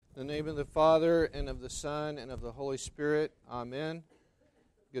In the name of the Father, and of the Son, and of the Holy Spirit. Amen.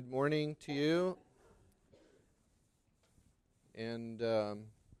 Good morning to you. And a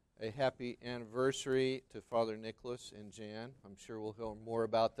happy anniversary to Father Nicholas and Jan. I'm sure we'll hear more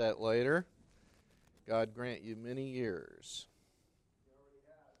about that later. God grant you many years.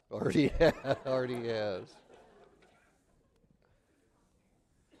 Already has.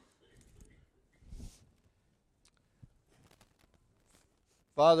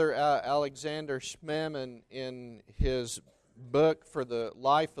 Father Alexander Schmemann, in his book For the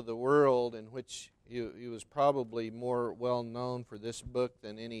Life of the World, in which he was probably more well known for this book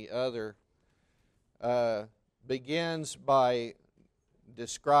than any other, begins by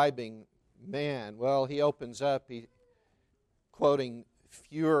describing man. Well, he opens up, quoting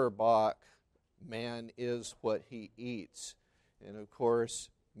Feuerbach, "Man is what he eats." And of course,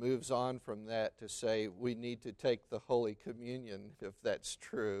 moves on from that to say we need to take the Holy Communion, if that's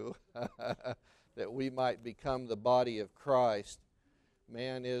true, that we might become the body of Christ.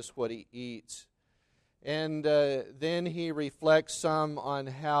 Man is what he eats. And then he reflects some on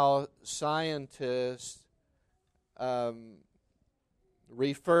how scientists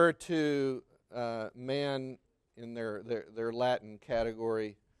refer to man in their Latin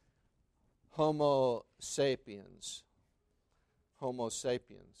category, Homo sapiens. Homo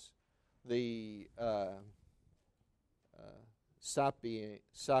sapiens, the sapiens,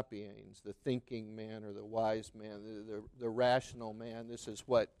 the thinking man or the wise man, the rational man. This is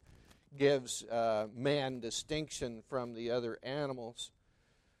what gives man distinction from the other animals.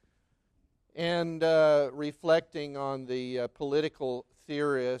 And reflecting on the political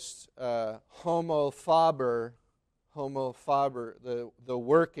theorists, Homo faber, the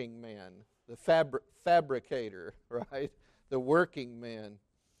working man, the fabricator, right? The working man.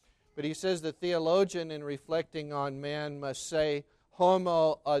 But he says the theologian, in reflecting on man, must say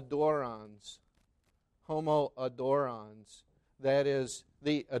homo adorans. Homo adorans. That is,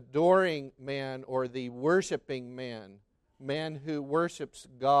 the adoring man or the worshiping man. Man who worships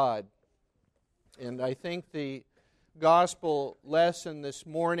God. And I think the gospel lesson this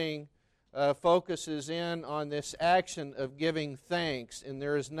morning focuses in on this action of giving thanks. And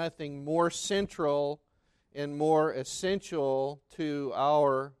there is nothing more central and more essential to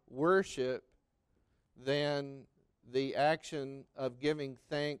our worship than the action of giving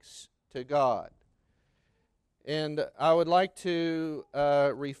thanks to God. And I would like to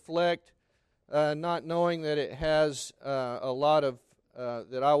reflect, not knowing that it has a lot of,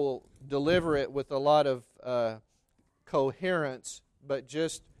 that I will deliver it with a lot of coherence, but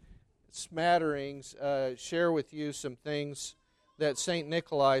just smatterings, share with you some things that St.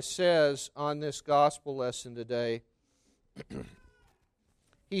 Nikolai says on this gospel lesson today.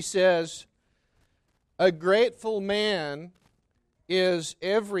 He says, "A grateful man is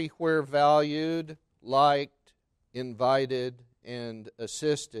everywhere valued, liked, invited, and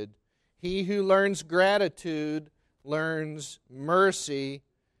assisted. He who learns gratitude learns mercy,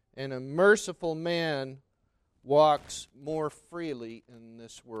 and a merciful man walks more freely in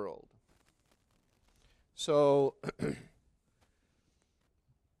this world." So,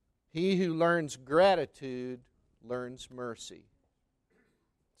 he who learns gratitude learns mercy.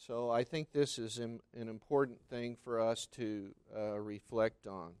 So I think this is an important thing for us to reflect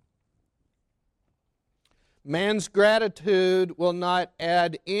on. Man's gratitude will not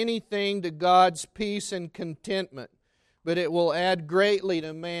add anything to God's peace and contentment, but it will add greatly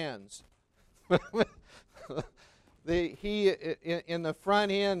to man's. In the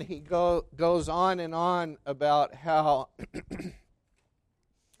front end, he goes on and on about how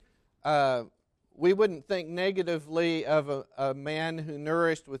we wouldn't think negatively of a man who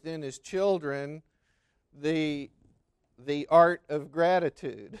nourished within his children the art of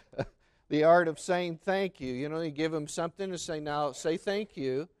gratitude, the art of saying thank you. You know, you give him something to say, now say thank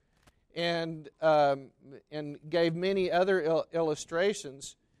you, and gave many other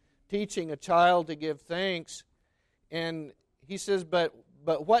illustrations teaching a child to give thanks. And he says, but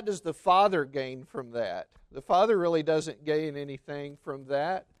what does the father gain from that? The father really doesn't gain anything from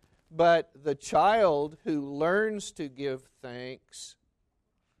that. But the child who learns to give thanks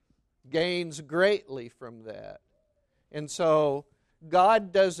gains greatly from that. And so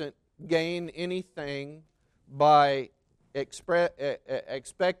God doesn't gain anything by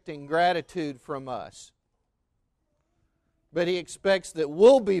expecting gratitude from us. But He expects that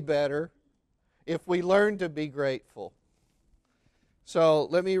we'll be better if we learn to be grateful. So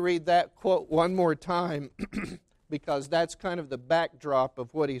let me read that quote one more time, because that's kind of the backdrop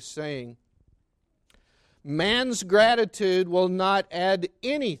of what he's saying. "Man's gratitude will not add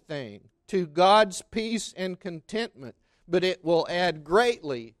anything to God's peace and contentment, but it will add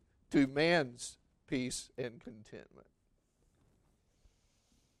greatly to man's peace and contentment.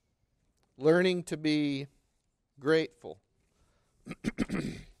 Learning to be grateful.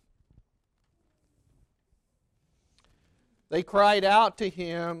 They cried out to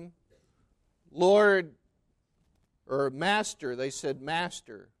him, Lord, or Master. They said,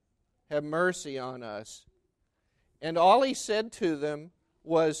 Master, have mercy on us. And all he said to them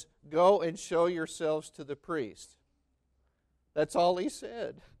was, go and show yourselves to the priest. That's all he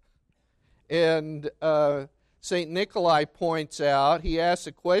said. And St. Nikolai points out, he asks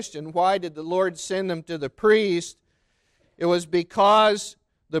a question, why did the Lord send them to the priest? It was because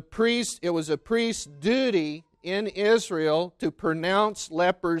it was a priest's duty in Israel to pronounce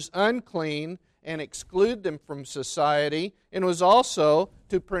lepers unclean and exclude them from society, and was also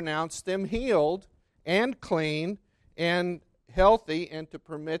to pronounce them healed and clean and healthy and to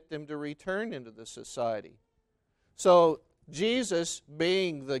permit them to return into the society. So Jesus,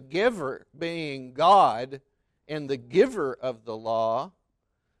 being the giver, being God and the giver of the law,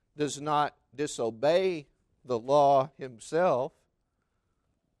 does not disobey the law himself,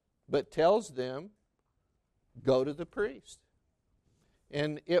 but tells them, go to the priest.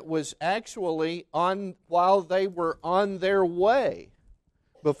 And it was actually while they were on their way,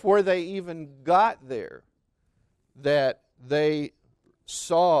 before they even got there, that they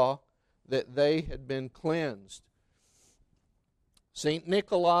saw that they had been cleansed. St.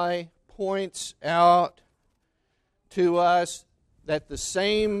 Nikolai points out to us that the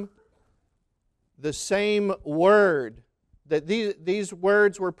same word, that these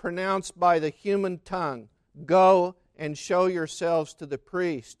words were pronounced by the human tongue, go and show yourselves to the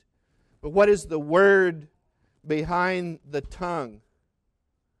priest. But what is the word behind the tongue?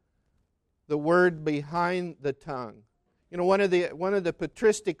 The word behind the tongue. You know, one of the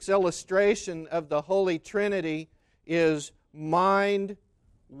patristics' illustration of the Holy Trinity is mind,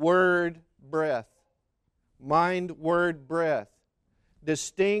 word, breath. Mind, word, breath.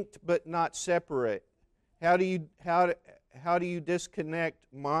 Distinct but not separate. How do you disconnect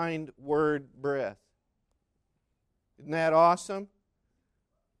mind, word, breath? Isn't that awesome?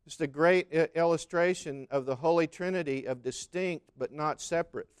 It's a great illustration of the Holy Trinity of distinct but not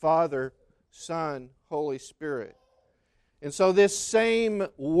separate. Father, Son, Holy Spirit. And so this same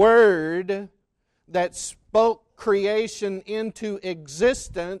Word that spoke creation into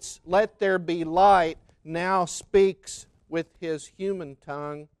existence, let there be light, now speaks with His human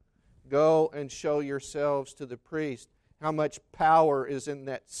tongue, go and show yourselves to the priest. How much power is in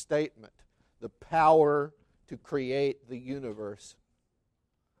that statement? The power to create the universe.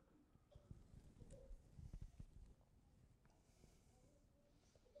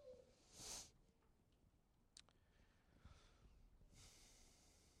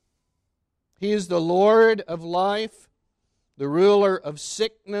 He is the Lord of life, the ruler of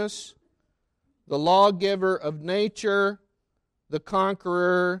sickness, the lawgiver of nature, the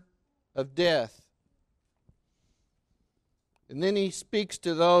conqueror of death. And then he speaks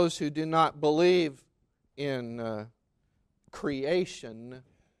to those who do not believe in creation.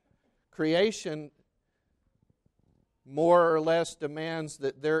 Creation more or less demands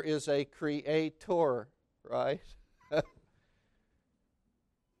that there is a creator, right?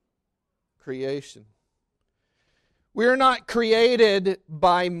 Creation. We are not created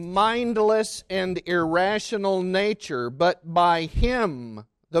by mindless and irrational nature, but by Him,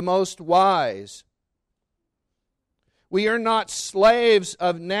 the most wise. We are not slaves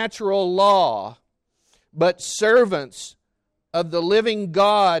of natural law, but servants of the living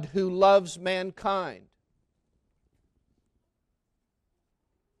God who loves mankind.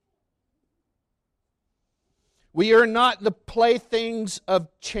 We are not the playthings of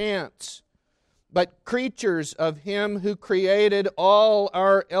chance, but creatures of Him who created all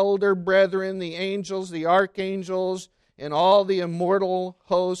our elder brethren, the angels, the archangels, and all the immortal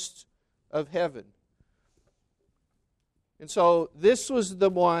hosts of heaven. And so this was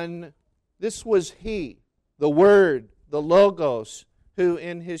He, the Word, the Logos, who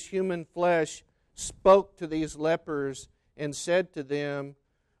in His human flesh spoke to these lepers and said to them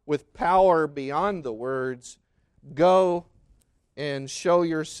with power beyond the words, go and show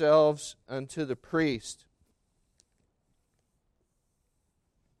yourselves unto the priest.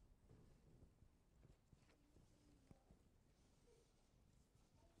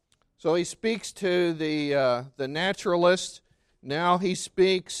 So he speaks to the naturalist. Now he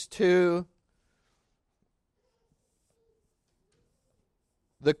speaks to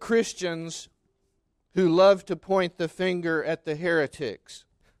the Christians who love to point the finger at the heretics.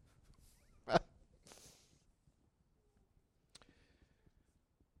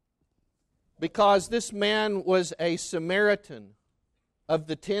 Because this man was a Samaritan, Of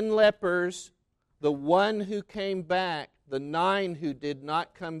the 10 lepers, the one who came back, the 9 who did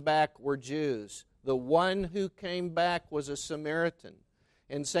not come back were Jews. The one who came back was a Samaritan.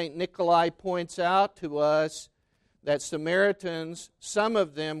 And St. Nikolai points out to us that Samaritans, some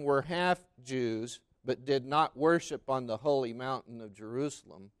of them were half Jews, but did not worship on the holy mountain of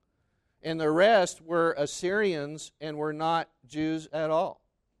Jerusalem. And the rest were Assyrians and were not Jews at all.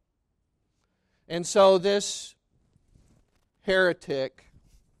 And so this heretic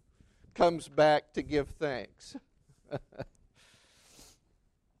comes back to give thanks.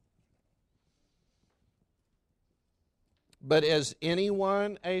 But is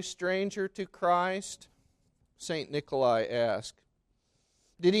anyone a stranger to Christ? St. Nikolai asked.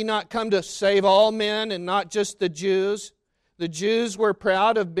 Did he not come to save all men and not just the Jews? The Jews were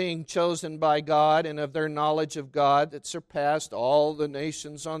proud of being chosen by God and of their knowledge of God that surpassed all the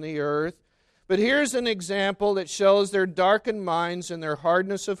nations on the earth. But here's an example that shows their darkened minds and their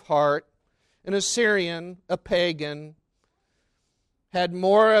hardness of heart. An Assyrian, a pagan, had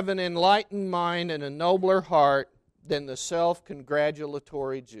more of an enlightened mind and a nobler heart than the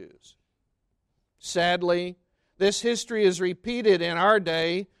self-congratulatory Jews. Sadly, this history is repeated in our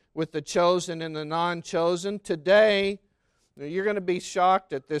day with the chosen and the non-chosen. Today, you're going to be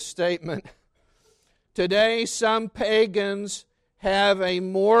shocked at this statement. Today, some pagans have a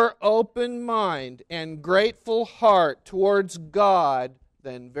more open mind and grateful heart towards God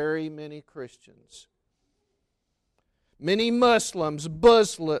than very many Christians. Many Muslims,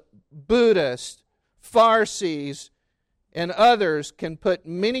 Buddhists, Farsis, and others can put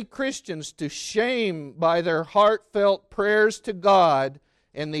many Christians to shame by their heartfelt prayers to God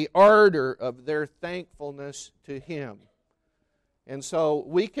and the ardor of their thankfulness to Him. And so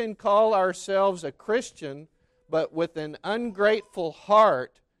we can call ourselves a Christian, but with an ungrateful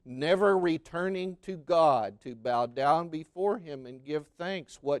heart, never returning to God to bow down before Him and give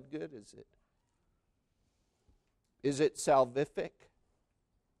thanks. What good is it? Is it salvific?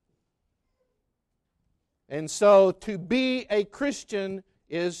 And so to be a Christian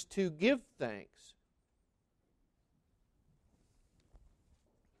is to give thanks.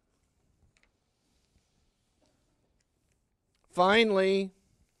 Finally,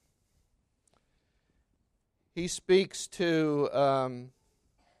 he speaks to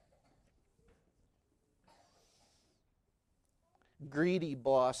greedy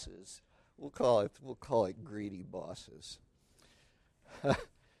bosses. We'll call it greedy bosses.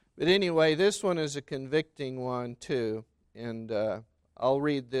 But anyway, this one is a convicting one too, and I'll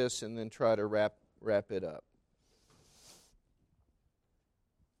read this and then try to wrap it up.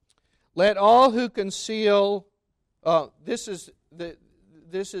 Let all who conceal. This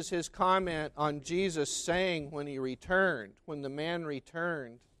is his comment on Jesus saying when he returned, when the man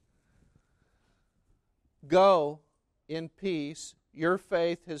returned, "Go in peace, your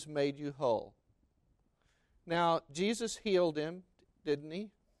faith has made you whole." Now, Jesus healed him, didn't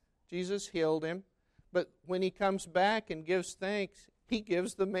he? Jesus healed him, but when he comes back and gives thanks, he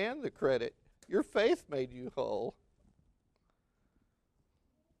gives the man the credit. Your faith made you whole.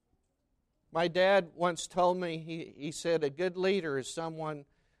 My dad once told me, he said, a good leader is someone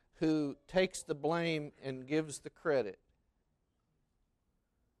who takes the blame and gives the credit.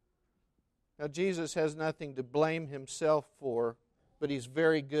 Now, Jesus has nothing to blame himself for, but he's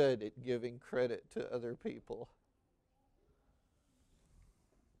very good at giving credit to other people.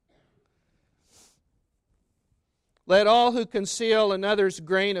 Let all who conceal another's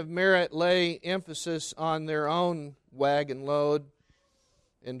grain of merit lay emphasis on their own wagon load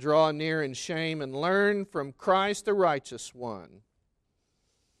and draw near in shame and learn from Christ the righteous one.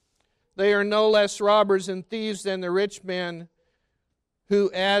 They are no less robbers and thieves than the rich man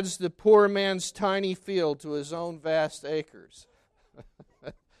who adds the poor man's tiny field to his own vast acres.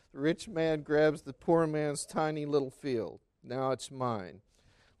 The rich man grabs the poor man's tiny little field. Now it's mine.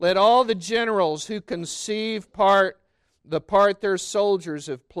 Let all the generals who conceive the part their soldiers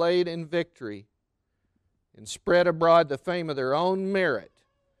have played in victory and spread abroad the fame of their own merit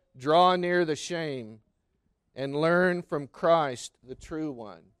draw near the shame and learn from Christ the true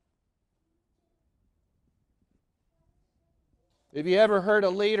one. Have you ever heard a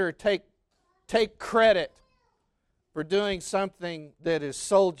leader take credit for doing something that his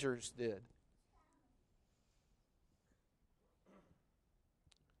soldiers did?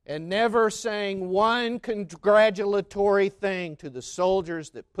 And never saying one congratulatory thing to the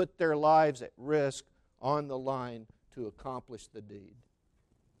soldiers that put their lives at risk on the line to accomplish the deed.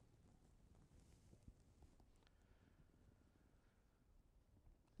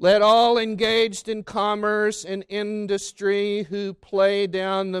 Let all engaged in commerce and industry who play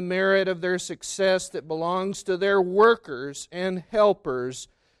down the merit of their success that belongs to their workers and helpers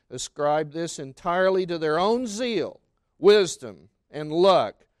ascribe this entirely to their own zeal, wisdom, and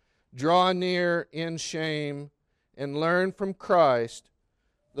luck. Draw near in shame and learn from Christ,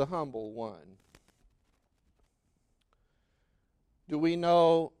 the humble one. Do we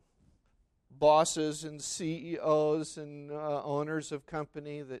know bosses and CEOs and owners of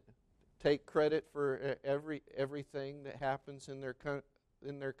company that take credit for everything that happens in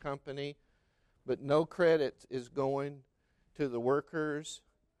their company, but no credit is going to the workers,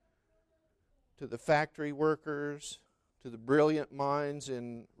 to the factory workers, to the brilliant minds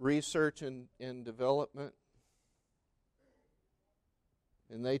in research and development,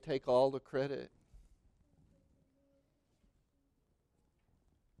 and they take all the credit?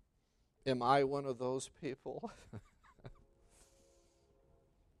 Am I one of those people?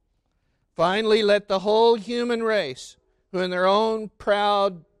 Finally, let the whole human race, who in their own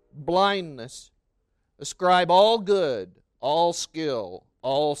proud blindness ascribe all good, all skill,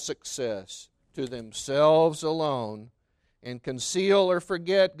 all success to themselves alone, and conceal or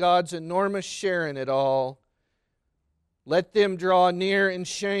forget God's enormous share in it all, let them draw near in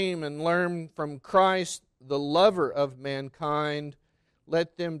shame and learn from Christ, the lover of mankind.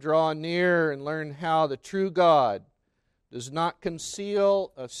 Let them draw near and learn how the true God does not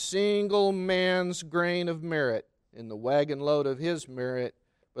conceal a single man's grain of merit in the wagon load of his merit,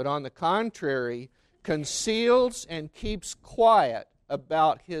 but on the contrary, conceals and keeps quiet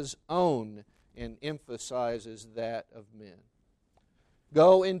about his own and emphasizes that of men.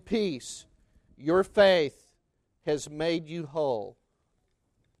 Go in peace. Your faith has made you whole.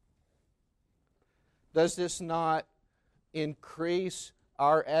 Does this not increase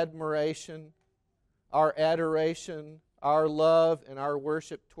our admiration, our adoration, our love, and our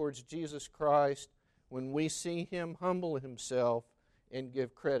worship towards Jesus Christ when we see Him humble Himself and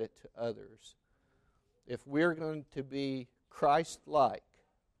give credit to others? If we're going to be Christ-like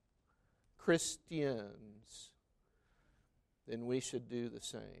Christians, then we should do the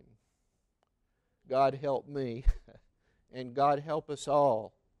same. God help me, and God help us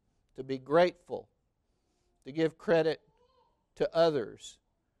all to be grateful, to give credit to others,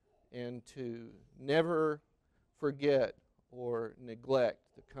 and to never forget or neglect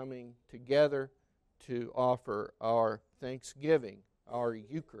the coming together to offer our thanksgiving, our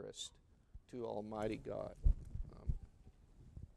Eucharist, to Almighty God.